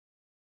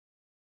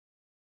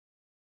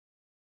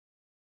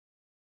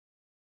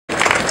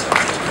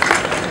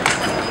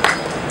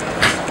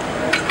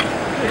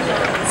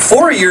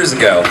4 years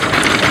ago,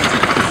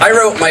 I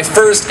wrote my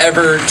first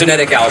ever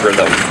genetic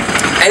algorithm,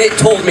 and it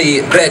told me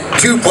that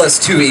 2 plus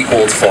 2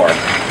 equaled 4.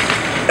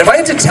 If I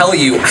had to tell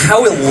you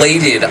how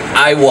elated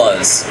I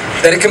was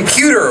that a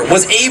computer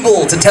was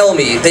able to tell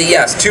me that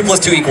yes, 2 plus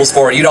 2 equals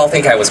 4, you'd all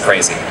think I was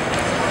crazy.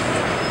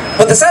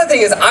 But the sad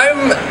thing is,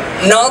 I'm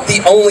not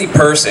the only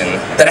person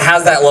that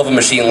has that love of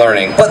machine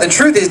learning. But the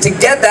truth is, to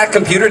get that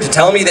computer to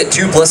tell me that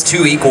 2 plus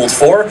 2 equaled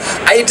 4,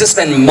 I had to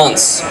spend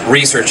months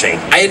researching.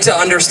 I had to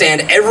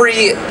understand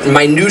every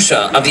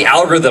minutia of the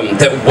algorithm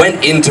that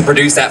went in to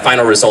produce that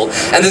final result.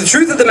 And the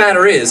truth of the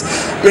matter is,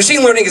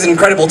 machine learning is an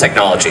incredible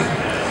technology.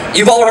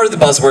 You've all heard the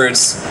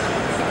buzzwords,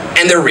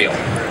 and they're real.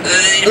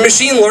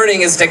 Machine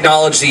learning is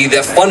technology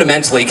that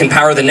fundamentally can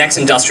power the next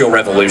industrial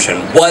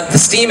revolution. What the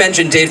steam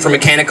engine did for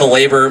mechanical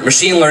labor,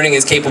 machine learning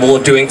is capable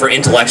of doing for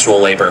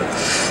intellectual labor.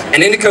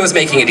 And Indico is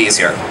making it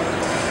easier.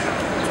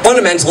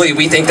 Fundamentally,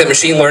 we think that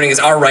machine learning is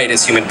our right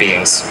as human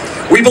beings.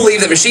 We believe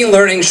that machine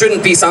learning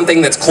shouldn't be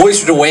something that's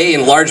cloistered away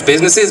in large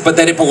businesses, but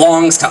that it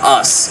belongs to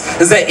us.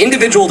 Is that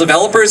individual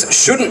developers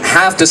shouldn't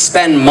have to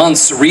spend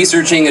months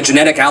researching a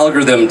genetic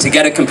algorithm to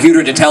get a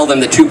computer to tell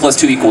them that 2 plus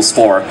 2 equals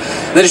 4.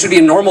 That it should be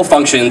a normal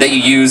function that you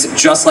use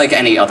just like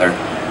any other.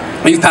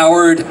 We've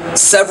powered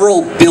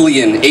several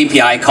billion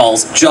API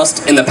calls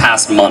just in the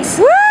past month.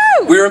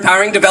 We're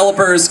empowering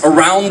developers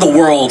around the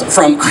world,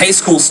 from high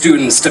school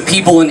students to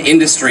people in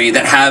industry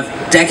that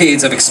have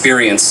decades of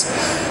experience.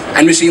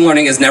 And machine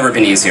learning has never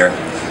been easier.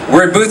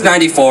 We're at booth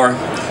 94.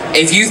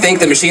 If you think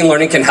that machine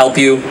learning can help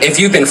you, if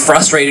you've been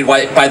frustrated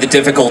by the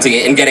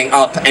difficulty in getting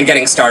up and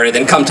getting started,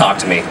 then come talk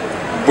to me.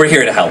 We're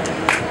here to help.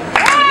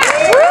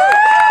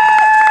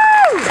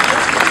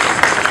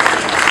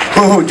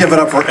 Ooh, give it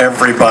up for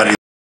everybody.